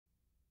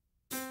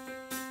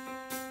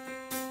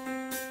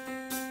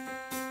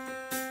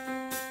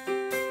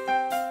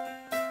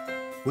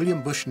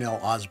William Bushnell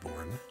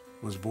Osborne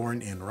was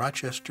born in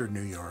Rochester,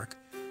 New York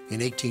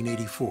in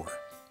 1884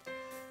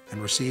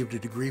 and received a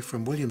degree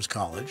from Williams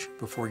College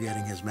before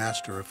getting his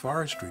Master of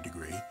Forestry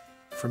degree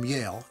from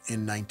Yale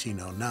in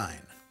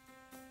 1909.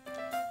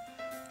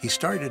 He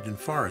started in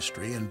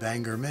forestry in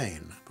Bangor,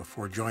 Maine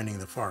before joining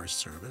the Forest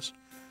Service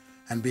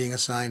and being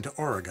assigned to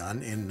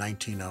Oregon in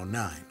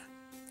 1909.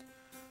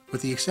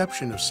 With the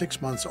exception of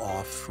 6 months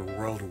off for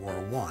World War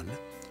I,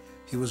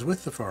 he was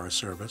with the Forest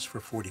Service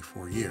for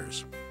 44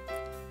 years.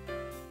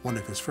 One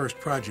of his first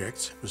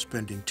projects was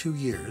spending 2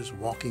 years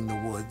walking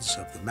the woods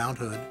of the Mount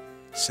Hood,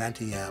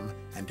 Santiam,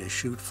 and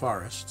Deschutes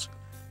forests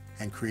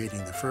and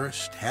creating the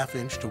first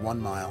half-inch to 1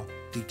 mile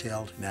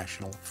detailed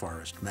national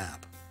forest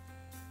map.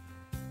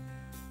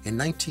 In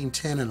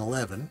 1910 and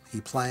 11, he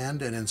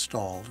planned and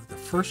installed the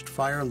first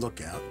fire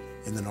lookout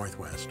in the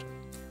Northwest.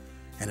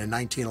 And in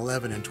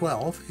 1911 and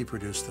 12, he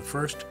produced the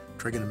first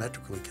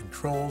trigonometrically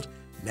controlled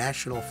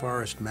national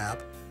forest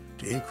map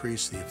to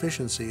increase the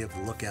efficiency of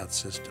the lookout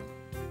system.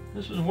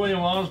 This is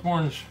William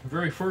Osborne's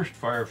very first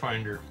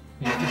Firefinder.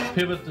 You just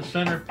pivot the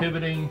center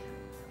pivoting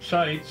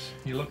sights.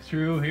 You look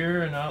through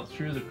here and out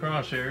through the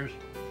crosshairs,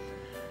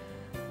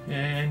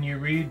 and you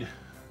read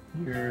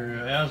your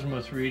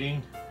azimuth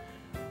reading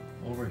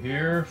over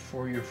here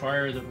for your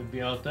fire that would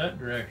be out that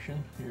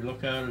direction. Your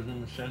lookout is in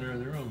the center of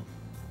the room.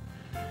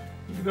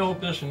 He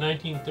developed this in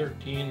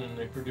 1913, and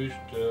they produced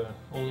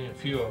only a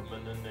few of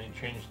them, and then they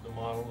changed the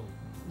model.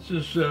 This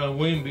is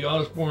William B.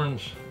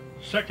 Osborne's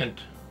second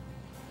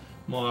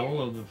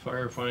model of the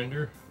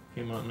Firefinder.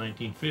 Came out in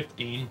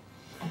 1915,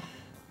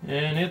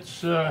 and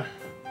it's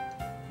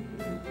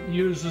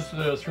uses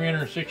the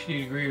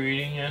 360-degree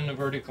reading and the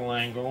vertical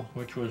angle,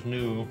 which was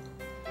new.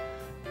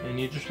 And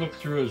you just look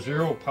through a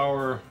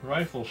zero-power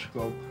rifle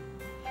scope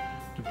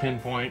to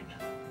pinpoint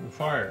the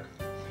fire.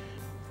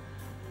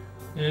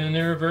 And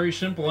they're a very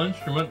simple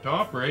instrument to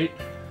operate.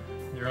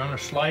 They're on a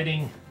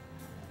sliding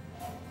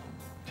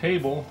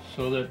table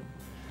so that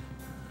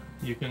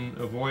you can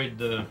avoid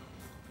the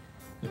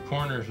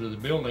corners of the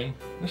building.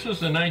 This is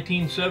the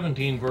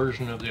 1917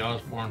 version of the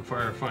Osborne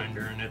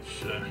Firefinder, and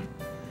it's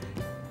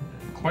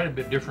quite a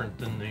bit different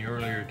than the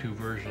earlier two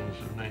versions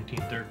of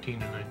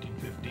 1913 and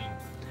 1915.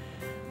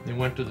 They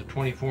went to the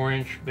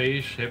 24-inch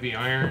base, heavy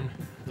iron.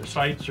 The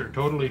sights are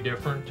totally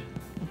different.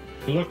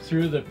 You look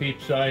through the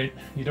peep sight,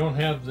 you don't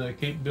have the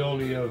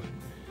capability of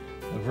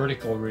a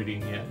vertical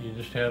reading yet. You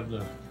just have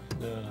the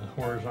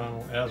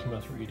horizontal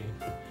azimuth reading.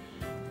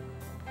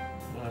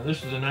 This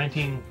is a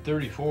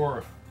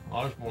 1934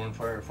 Osborne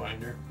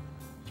Firefinder.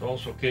 It's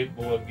also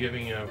capable of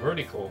giving a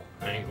vertical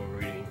angle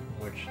reading,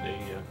 which the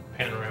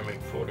panoramic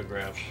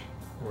photographs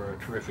were a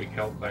terrific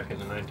help back in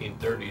the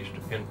 1930s to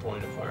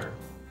pinpoint a fire.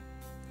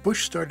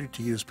 Bush started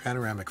to use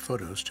panoramic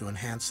photos to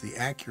enhance the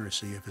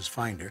accuracy of his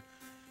finder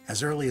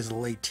as early as the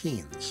late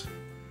teens,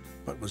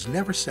 but was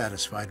never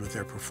satisfied with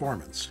their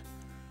performance.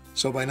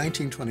 So by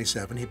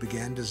 1927, he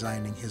began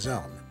designing his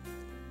own.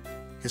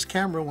 His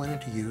camera went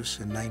into use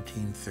in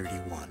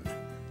 1931,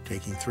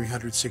 taking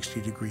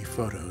 360-degree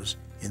photos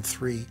in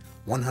 3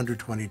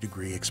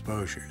 120-degree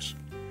exposures.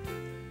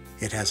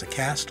 It has a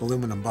cast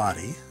aluminum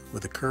body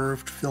with a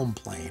curved film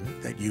plane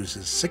that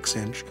uses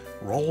 6-inch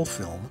roll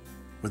film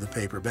with a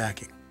paper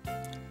backing.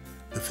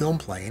 The film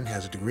plane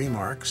has degree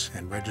marks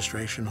and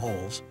registration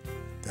holes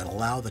that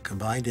allow the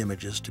combined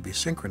images to be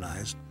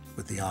synchronized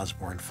with the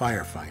Osborne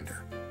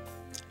Firefinder.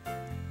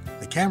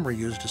 The camera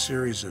used a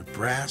series of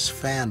brass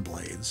fan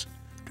blades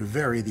to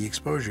vary the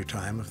exposure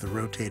time of the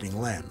rotating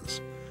lens,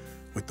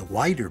 with the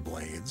wider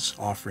blades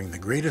offering the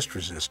greatest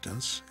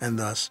resistance and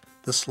thus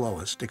the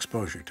slowest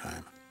exposure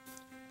time.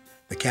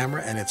 The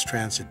camera and its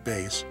transit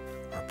base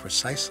are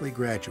precisely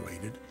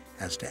graduated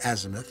as to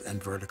azimuth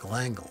and vertical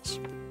angles.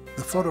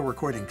 The photo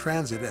recording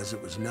transit, as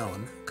it was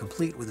known,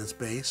 complete with its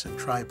base and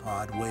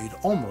tripod, weighed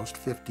almost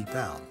 50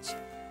 pounds.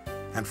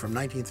 And from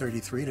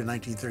 1933 to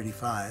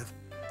 1935,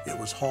 it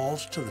was hauled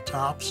to the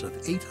tops of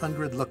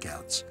 800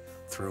 lookouts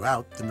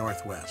throughout the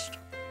Northwest.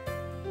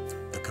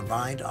 The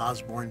combined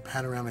Osborne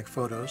panoramic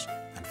photos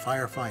and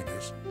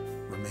Firefinders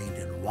remained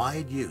in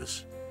wide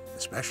use,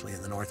 especially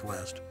in the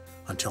Northwest,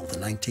 until the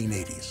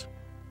 1980s.